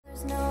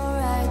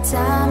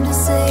time to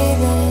say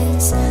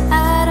this.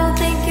 I don't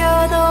think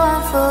you're the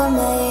one for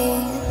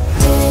me.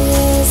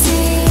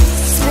 Dizzy,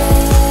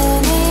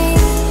 spinning,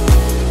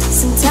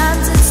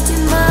 sometimes it's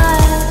too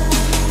much.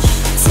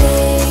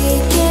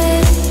 Take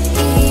it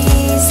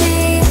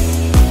easy,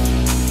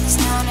 there's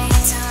no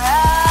need to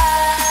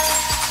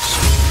rush.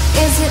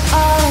 Is it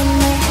all in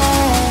my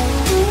head,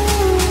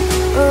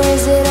 or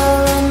is it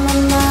all in my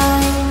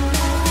mind?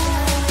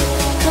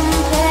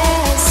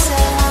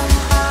 Comparison,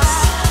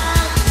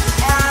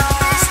 am I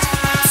wasting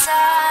my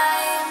time?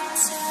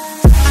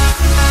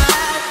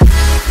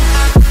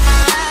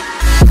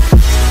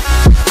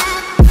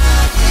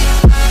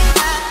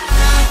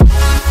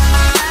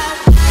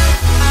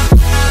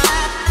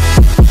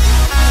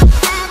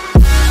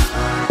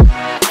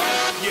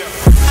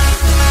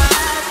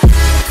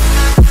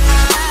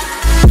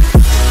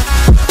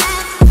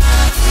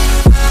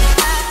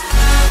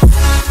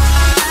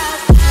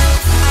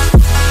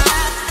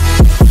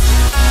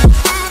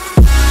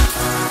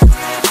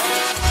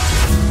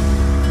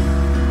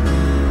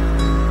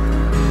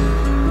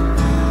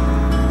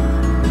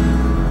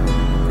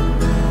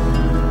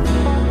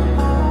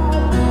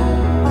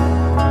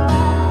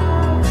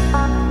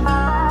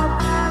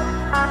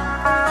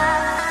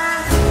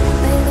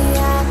 Lately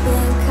I've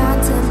been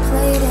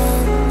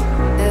contemplating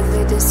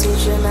every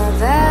decision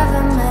I've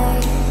ever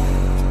made.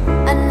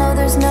 I know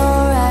there's no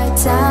right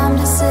time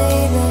to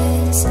say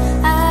this.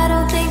 I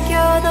don't think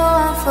you're the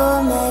one for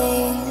me.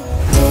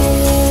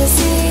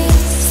 Dizzy,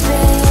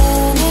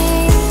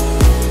 spinning,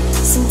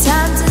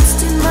 sometimes it's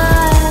too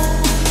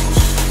much.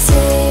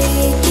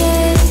 Take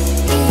it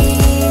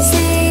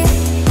easy,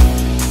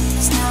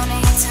 there's no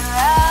need to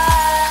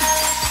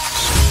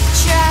rush.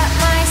 Trap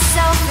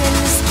myself in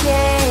this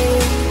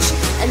cage,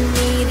 I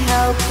need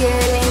help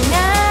getting